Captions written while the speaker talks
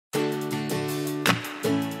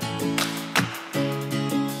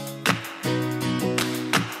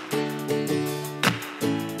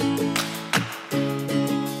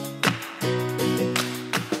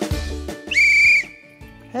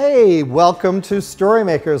Hey, welcome to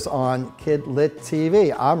StoryMakers on KidLit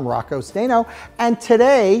TV. I'm Rocco Staino, and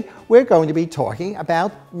today we're going to be talking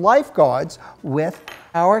about lifeguards with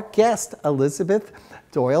our guest, Elizabeth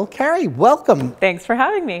Doyle Carey. Welcome. Thanks for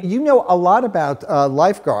having me. You know a lot about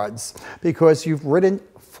lifeguards because you've written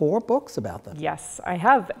 4 books about them. Yes, I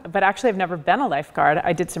have, but actually I've never been a lifeguard.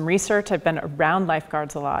 I did some research. I've been around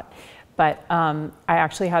lifeguards a lot, but I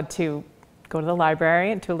actually had to go to the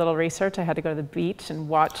library and do a little research. I had to go to the beach and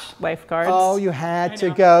watch lifeguards. Oh, you had to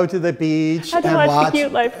go to the beach and watch the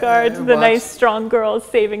cute lifeguards, the nice strong girls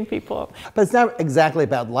saving people. But it's not exactly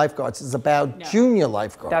about lifeguards, it's about junior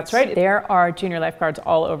lifeguards. That's right. There are junior lifeguards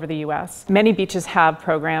all over the US. Many beaches have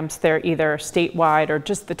programs. They're either statewide or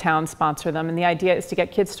just the town sponsor them. And the idea is to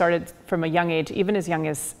get kids started from a young age, even as young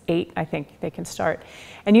as 8, I think they can start.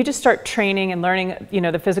 And you just start training and learning, you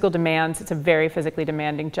know, the physical demands. It's a very physically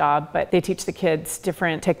demanding job, but they teach the kids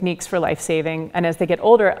different techniques for life saving. And as they get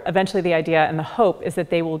older, eventually the idea and the hope is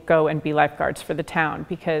that they will go and be lifeguards for the town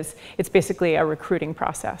because it's basically a recruiting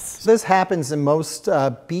process. This happens in most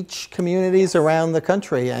beach communities around the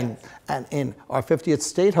country and in our 50th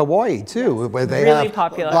state, Hawaii, too, where they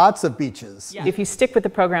have lots of beaches. If you stick with the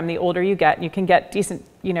program, the older you get, you can get decent,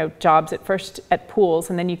 you know, jobs at first at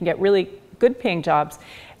pools, and then you can get really good paying jobs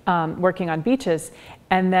working on beaches.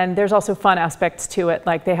 And then there's also fun aspects to it,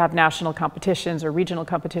 like they have national competitions or regional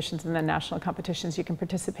competitions and then national competitions you can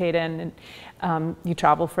participate in, and you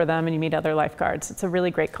travel for them and you meet other lifeguards. It's a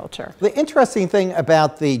really great culture. The interesting thing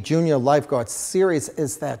about the Junior Lifeguards series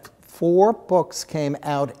is that 4 books came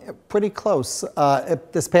out pretty close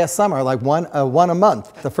this past summer, like one a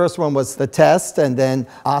month. The first one was The Test, and then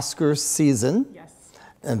Oscar Season,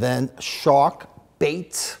 and then Shark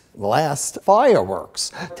Bait, last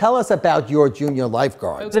Fireworks. Tell us about your junior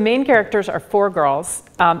lifeguards. The main characters are 4 girls,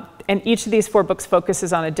 and each of these 4 books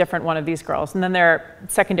focuses on a different one of these girls. And then there are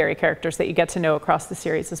secondary characters that you get to know across the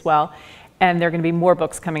series as well. And there are going to be more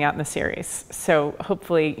books coming out in the series. So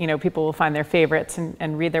hopefully, you know, people will find their favorites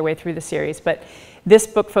and read their way through the series. But this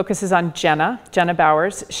book focuses on Jenna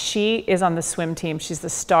Bowers. She is on the swim team. She's the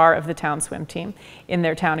star of the town swim team in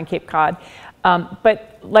their town in Cape Cod.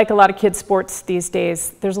 But like a lot of kids' sports these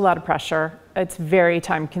days, there's a lot of pressure. It's very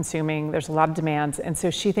time consuming. There's a lot of demands. And so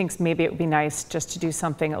she thinks maybe it would be nice just to do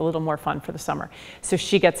something a little more fun for the summer. So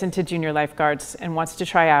she gets into junior lifeguards and wants to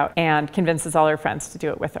try out and convinces all her friends to do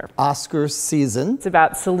it with her. Oscar Season. It's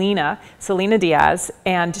about Selena Diaz,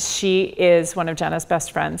 and she is one of Jenna's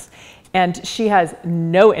best friends. And she has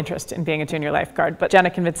no interest in being a junior lifeguard, but Jenna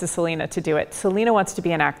convinces Selena to do it. Selena wants to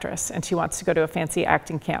be an actress, and she wants to go to a fancy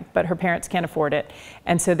acting camp, but her parents can't afford it.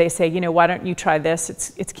 And so they say, you know, why don't you try this?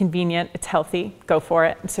 It's convenient, it's healthy, go for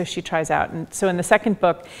it. And so she tries out. And so in the second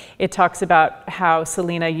book, it talks about how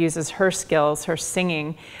Selena uses her skills, her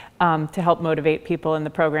singing, to help motivate people in the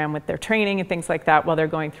program with their training and things like that while they're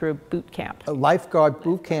going through boot camp. A lifeguard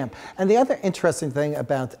boot camp. And the other interesting thing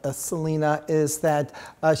about Selena is that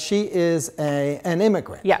she is an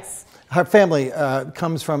immigrant. Yes. Her family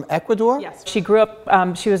comes from Ecuador? Yes. She grew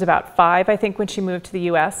up, she was about 5, I think, when she moved to the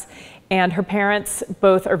US. And her parents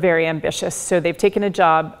both are very ambitious. So they've taken a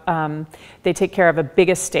job, they take care of a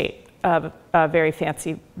big estate of a very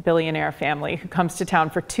fancy billionaire family who comes to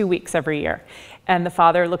town for 2 weeks every year. And the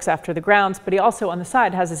father looks after the grounds, but he also on the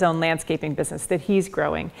side has his own landscaping business that he's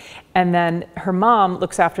growing. And then her mom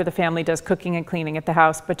looks after the family, does cooking and cleaning at the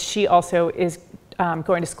house, but she also is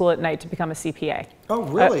going to school at night to become a CPA. Oh,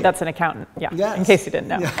 really? That's an accountant, Yes. In case you didn't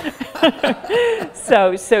know. Yeah.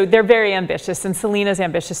 So they're very ambitious, and Selena's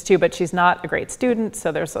ambitious too, but she's not a great student,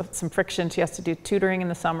 so there's some friction. She has to do tutoring in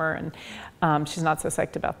the summer, and she's not so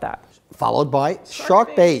psyched about that. Followed by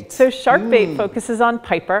Shark Bait. So Shark Bait focuses on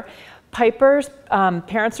Piper. Piper's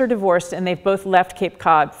parents are divorced, and they've both left Cape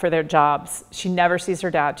Cod for their jobs. She never sees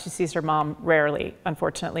her dad. She sees her mom rarely,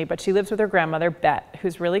 unfortunately, but she lives with her grandmother, Bet,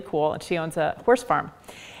 who's really cool, and she owns a horse farm.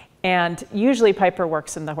 And usually Piper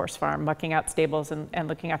works in the horse farm, mucking out stables and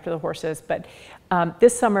looking after the horses. But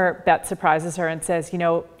this summer, Bet surprises her and says, you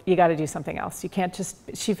know, you got to do something else. You can't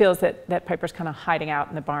just, she feels that Piper's kind of hiding out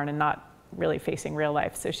in the barn and not really facing real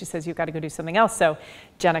life. So she says, you've got to go do something else. So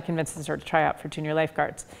Jenna convinces her to try out for junior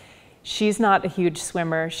lifeguards. She's not a huge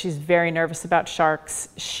swimmer. She's very nervous about sharks.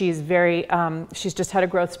 She's just had a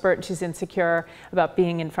growth spurt and she's insecure about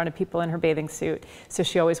being in front of people in her bathing suit. So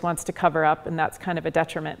she always wants to cover up, and that's kind of a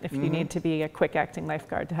detriment if you need to be a quick acting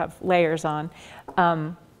lifeguard, to have layers on.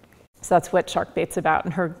 So that's what Shark Bait's about,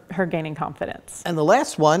 and her gaining confidence. And the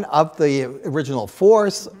last one of the original 4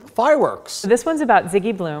 is Fireworks. This one's about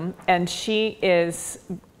Ziggy Bloom, and she is,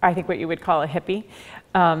 I think, what you would call a hippie.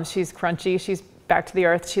 She's crunchy. She's back to the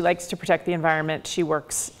earth. She likes to protect the environment. She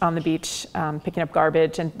works on the beach, picking up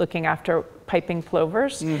garbage and looking after piping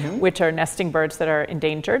plovers, which are nesting birds that are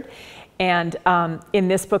endangered. And in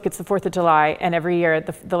this book, it's the 4th of July, and every year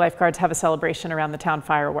the lifeguards have a celebration around the town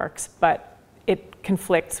fireworks, but it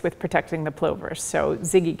conflicts with protecting the plovers. So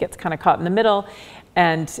Ziggy gets kind of caught in the middle,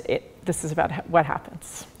 and this is about what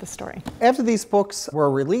happens, the story. After these books were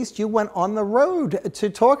released, you went on the road to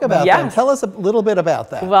talk about them. Tell us a little bit about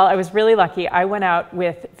that. Well, I was really lucky. I went out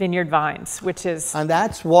with Vineyard Vines, which is... And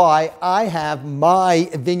that's why I have my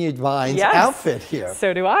Vineyard Vines outfit here.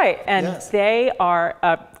 So do I. And they are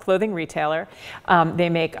a clothing retailer. They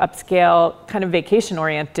make upscale, kind of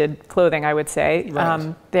vacation-oriented clothing, I would say.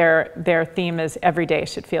 Right. Their theme is every day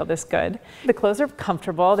should feel this good. The clothes are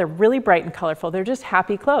comfortable. They're really bright and colorful. They're just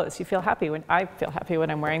happy clothes. You feel happy I feel happy when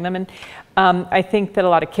I'm wearing them. And I think that a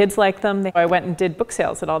lot of kids like them. I went and did book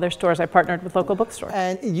sales at all their stores. I partnered with local bookstores.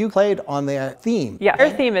 And you played on their theme. Yeah, their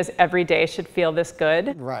theme is every day should feel this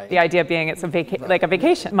good. Right. The idea being it's like a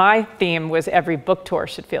vacation. My theme was every book tour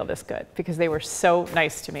should feel this good, because they were so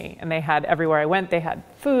nice to me. And they had, everywhere I went, they had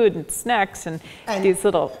food and snacks and these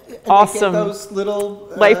little awesome those little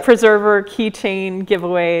life preserver keychain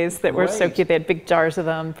giveaways that were so cute. They had big jars of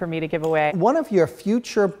them for me to give away. One of your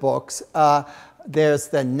future books, there's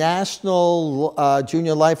the National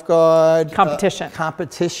Junior Lifeguard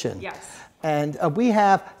competition. Yes. And we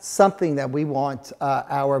have something that we want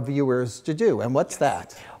our viewers to do. And what's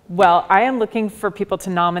that? Well, I am looking for people to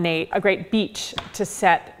nominate a great beach to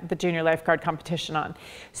set the Junior Lifeguard competition on.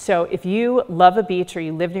 So if you love a beach or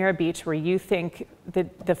you live near a beach where you think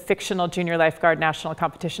that the fictional Junior Lifeguard National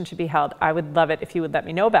Competition should be held, I would love it if you would let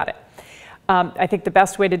me know about it. I think the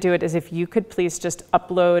best way to do it is if you could please just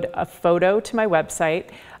upload a photo to my website.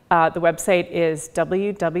 The website is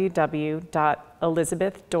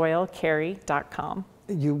www.elizabethdoylecarey.com.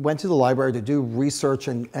 You went to the library to do research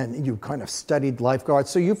and you kind of studied lifeguards.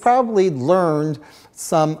 So you probably learned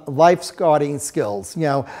some lifeguarding skills. You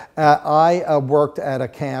know, I worked at a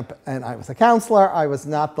camp and I was a counselor. I was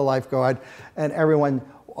not the lifeguard, and everyone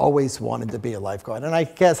always wanted to be a lifeguard. And I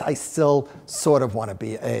guess I still sort of want to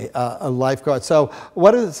be a lifeguard. So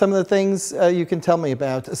what are some of the things you can tell me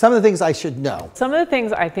about? Some of the things I should know. Some of the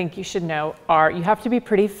things I think you should know are you have to be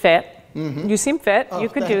pretty fit. You seem fit. You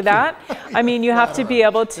could do that. I mean, you have to be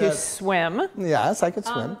able to swim. Yes, I could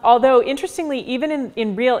swim. Although, interestingly, even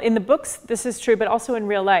in the books, this is true, but also in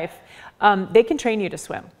real life, they can train you to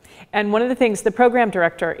swim. And one of the things, the program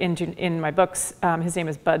director in my books, his name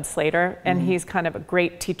is Bud Slater, and he's kind of a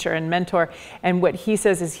great teacher and mentor. And what he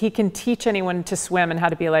says is he can teach anyone to swim and how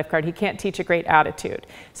to be a lifeguard. He can't teach a great attitude.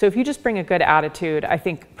 So if you just bring a good attitude, I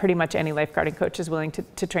think pretty much any lifeguarding coach is willing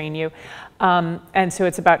to train you. And so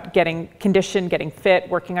it's about getting conditioned, getting fit,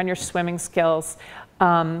 working on your swimming skills.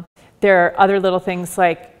 There are other little things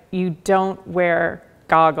like you don't wear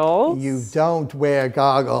goggles. You don't wear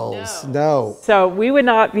goggles. No. So we would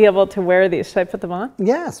not be able to wear these. Should I put them on?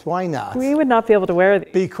 Yes, why not? We would not be able to wear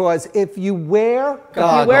these. Because if you wear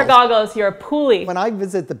goggles. If you wear goggles, you're a poolie. When I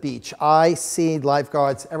visit the beach, I see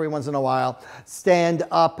lifeguards every once in a while stand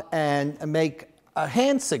up and make a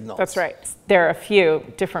hand signal. That's right. There are a few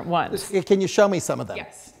different ones. Can you show me some of them?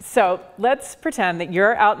 Yes. So let's pretend that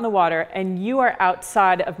you're out in the water and you are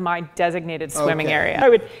outside of my designated swimming area. I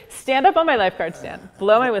would stand up on my lifeguard stand,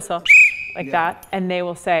 blow my whistle like that, and they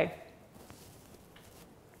will say,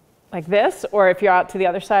 like this, or if you're out to the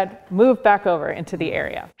other side, move back over into the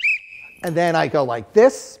area. And then I go like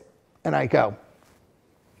this, and I go.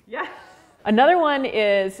 Yeah. Another one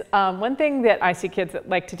is, one thing that I see kids that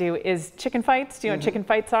like to do is chicken fights. Do you know what chicken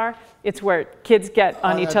fights are? It's where kids get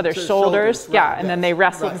on each other's shoulders. Right, yeah, and then they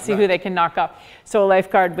wrestle to see who they can knock off. So a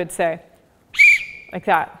lifeguard would say, like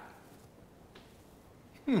that.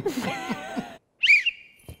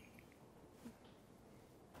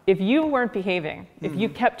 If you weren't behaving, if you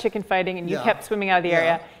kept chicken fighting and you kept swimming out of the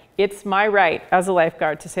area, it's my right as a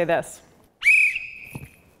lifeguard to say this.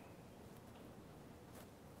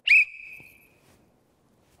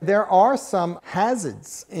 There are some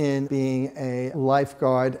hazards in being a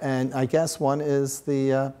lifeguard, and I guess one is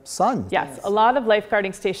the sun. Yes, a lot of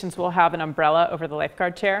lifeguarding stations will have an umbrella over the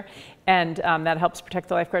lifeguard chair, and that helps protect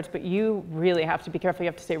the lifeguards, but you really have to be careful. You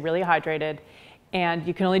have to stay really hydrated, and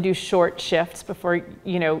you can only do short shifts before,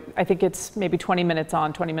 you know, I think it's maybe 20 minutes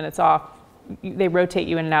on, 20 minutes off. They rotate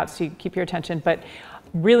you in and out, so you keep your attention, but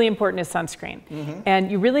really important is sunscreen. And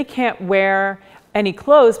you really can't wear any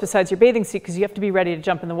clothes besides your bathing suit because you have to be ready to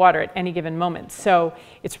jump in the water at any given moment. So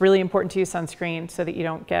it's really important to use sunscreen so that you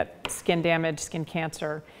don't get skin damage, skin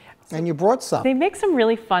cancer. And you brought some. They make some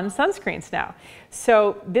really fun sunscreens now.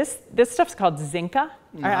 So this stuff's called Zinca.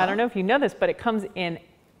 I don't know if you know this, but it comes in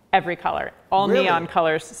every color, all Really? neon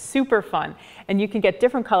colors, super fun. And you can get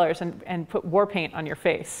different colors and put war paint on your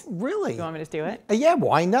face. Really? You want me to do it? Yeah,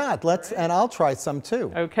 why not? And I'll try some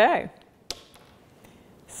too. Okay.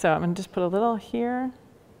 So I'm gonna just put a little here.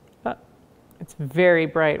 Oh, it's very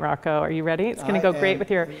bright, Rocco. Are you ready? It's gonna go great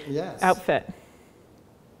with your outfit.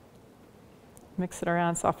 Mix it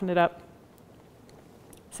around, soften it up.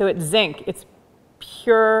 So it's zinc, it's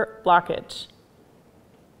pure blockage.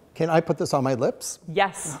 Can I put this on my lips?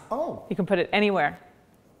 Yes. Oh. You can put it anywhere.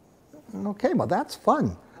 Okay, well that's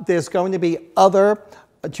fun. There's going to be other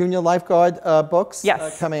junior lifeguard books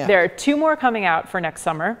coming out. There are 2 more coming out for next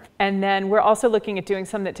summer. And then we're also looking at doing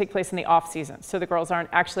some that take place in the off season. So the girls aren't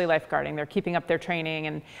actually lifeguarding. They're keeping up their training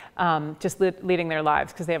and just leading their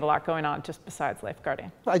lives because they have a lot going on just besides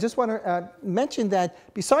lifeguarding. I just want to mention that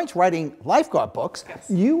besides writing lifeguard books,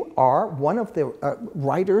 you are one of the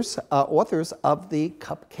writers, authors of the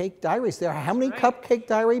Cupcake Diaries. There are how many Cupcake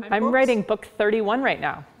Diary books? I'm writing book 31 right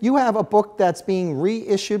now. You have a book that's being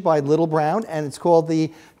reissued by Little Brown, and it's called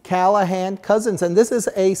The Callahan Cousins, and this is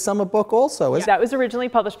a summer book also, isn't it? That was originally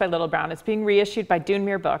published by Little Brown. It's being reissued by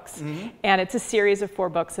Dunmere Books, and it's a series of 4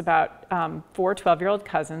 books about 4 12-year-old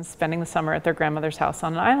cousins spending the summer at their grandmother's house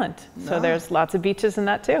on an island. So there's lots of beaches in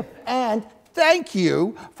that too. And thank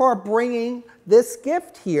you for bringing this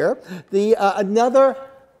gift here. Another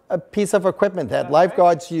piece of equipment that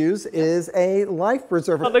lifeguards use is a life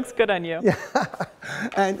preserver. That looks good on you. Yeah.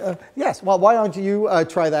 And yes, well, why don't you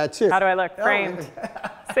try that too? How do I look? Framed.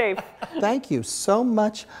 Safe. Thank you so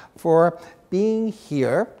much for being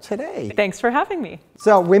here today. Thanks for having me.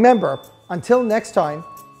 So remember, until next time,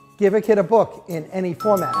 give a kid a book in any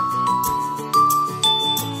format.